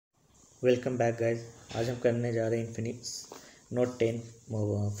Welcome back guys. आज हम करने जा रहे हैं इन्फिनिक्स नोट 10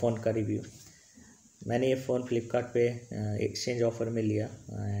 फ़ोन का रिव्यू। मैंने ये फ़ोन फ्लिपकार्ट पे एक्सचेंज ऑफ़र में लिया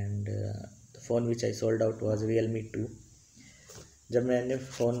and the phone which I sold out was Realme 2। जब मैंने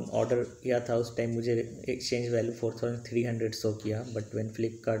फ़ोन ऑर्डर किया था उस टाइम मुझे एक्सचेंज वैल्यू 4300 शो किया, but when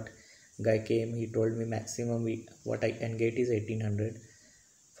Flipkart guy came he told me maximum what I can get is 1800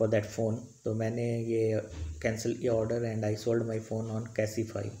 for that phone. तो मैंने ये कैंसिल किया order and I sold my phone on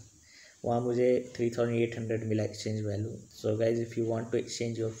कैसीफाई। वहाँ मुझे 3800 मिला exchange value. So guys, if you want to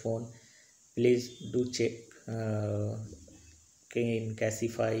exchange your phone please do check in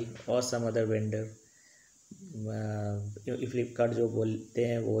कैसीफाई और some other vendor. Flipkart जो बोलते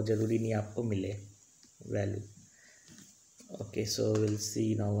हैं वो ज़रूरी नहीं आपको मिले value. Okay, so will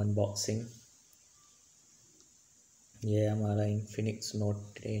see now unboxing. ये हमारा इन्फिनिक्स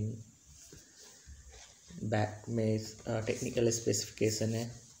नोट 10। बैक में टेक्निकल स्पेसिफिकेशन है।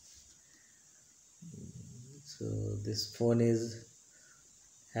 So this phone is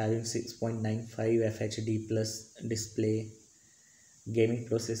having 6.95 FHD plus display, gaming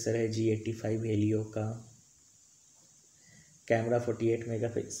processor है G85 हेलियो का, कैमरा 48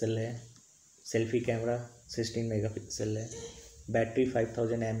 मेगापिक्सल है, सेल्फी कैमरा 16 मेगापिक्सल है, बैटरी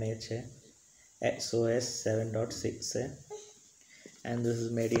 5000 mAh है, XOS 7.6 है and this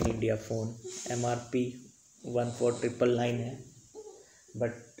is made in India phone. MRP 14,999 है,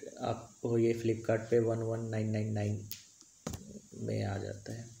 but आपको ये फ्लिपकार्ट पे 11,999 में आ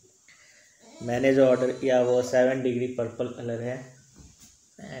जाता है। मैंने जो ऑर्डर किया वो 7 डिग्री पर्पल कलर है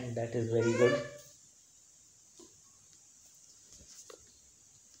and that is very good.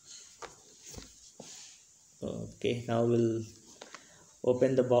 Okay, now will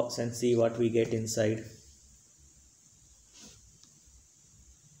open the box and see what we get inside.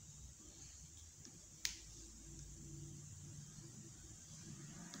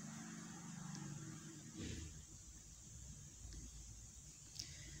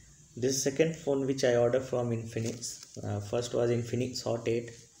 This is second phone which I ordered from Infinix. First was Infinix Hot 8,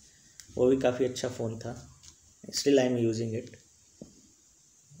 वो भी काफ़ी अच्छा phone था। Still I am using it.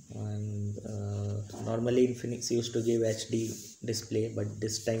 And normally Infinix used to give HD display, but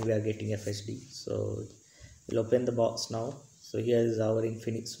this time we are getting FHD. So we'll open the box now. So here is our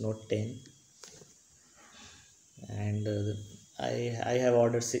Infinix Note 10, and I have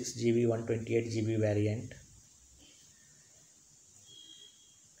ordered 6GB 128GB variant.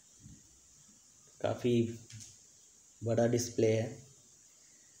 काफ़ी बड़ा display है,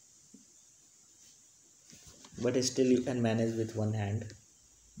 but still you can manage with one hand.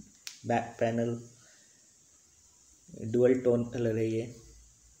 Back panel dual tone colour है ये।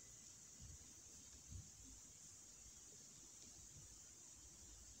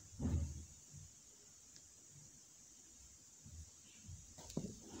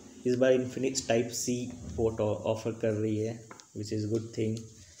 इस बार Infinix type सी port offer कर रही है, which is good thing.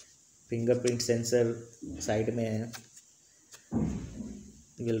 Fingerprint sensor side में है।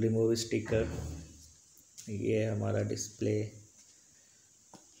 Will remove sticker. ये हमारा डिस्प्ले।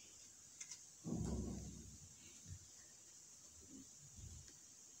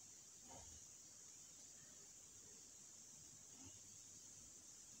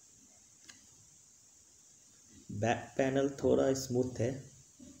 बैक पैनल थोड़ा स्मूथ है,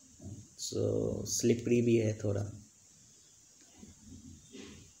 सो स्लिपरी भी है थोड़ा।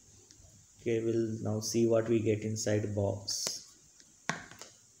 Okay, we'll now see what we get inside box.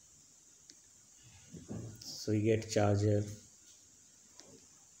 So we get charger,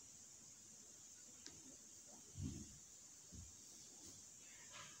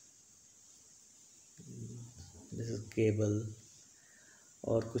 this is cable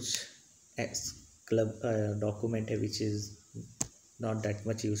और कुछ एक्स क्लब डॉक्यूमेंट है which is not that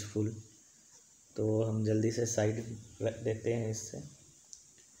much useful, तो हम जल्दी से साइड रख देते हैं इससे।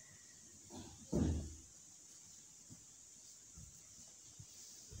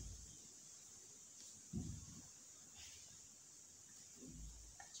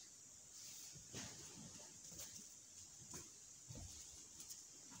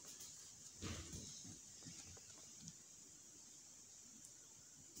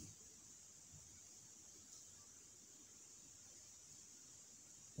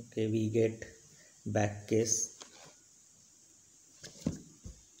 Okay, we get back case.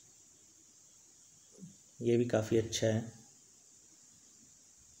 ये भी काफ़ी अच्छा है।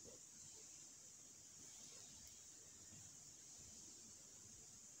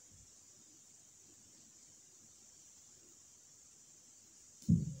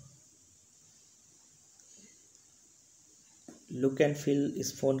 लुक एंड फील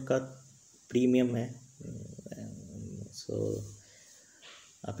इस फ़ोन का प्रीमियम है। सो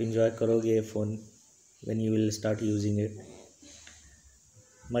आप इंजॉय करोगे ये phone when you will start using it.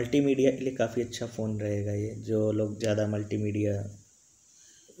 Multimedia के लिए काफ़ी अच्छा फ़ोन रहेगा ये, जो लोग ज़्यादा मल्टीमीडिया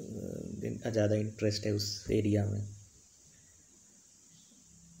जिनका ज़्यादा इंटरेस्ट है उस एरिया में।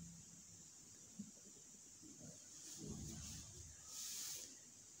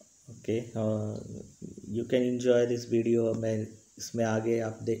 Okay, you can enjoy this video. मैं इसमें आगे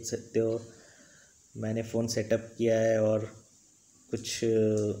आप देख सकते हो मैंने फ़ोन सेटअप किया है और कुछ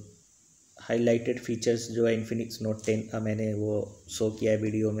हाइलाइटेड फीचर्स जो है इन्फिनिक्स नोट 10 का मैंने वो शो किया है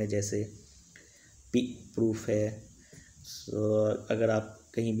वीडियो में, जैसे पिक प्रूफ है। सो अगर आप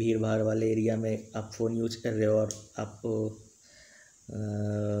कहीं भीड़ भाड़ वाले एरिया में आप फ़ोन यूज कर रहे हो और आपको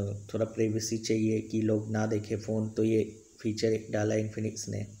थोड़ा प्राइवेसी चाहिए कि लोग ना देखें फ़ोन, तो ये फीचर एक डाला है इन्फिनिक्स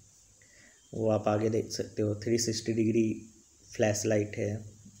ने, वो आप आगे देख सकते हो। 360 डिग्री फ्लैश लाइट है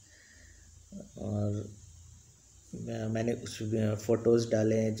और मैंने कुछ फ़ोटोज़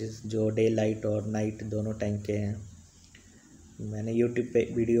डाले हैं जो डे लाइट और नाइट दोनों टाइम के हैं। मैंने यूट्यूब पे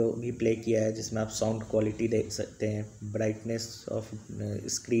वीडियो भी प्ले किया है जिसमें आप साउंड क्वालिटी देख सकते हैं, ब्राइटनेस ऑफ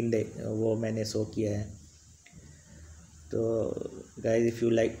स्क्रीन वो मैंने शो किया है। तो guys, if you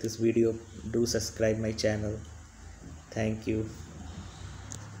like this video, do subscribe my channel. Thank you.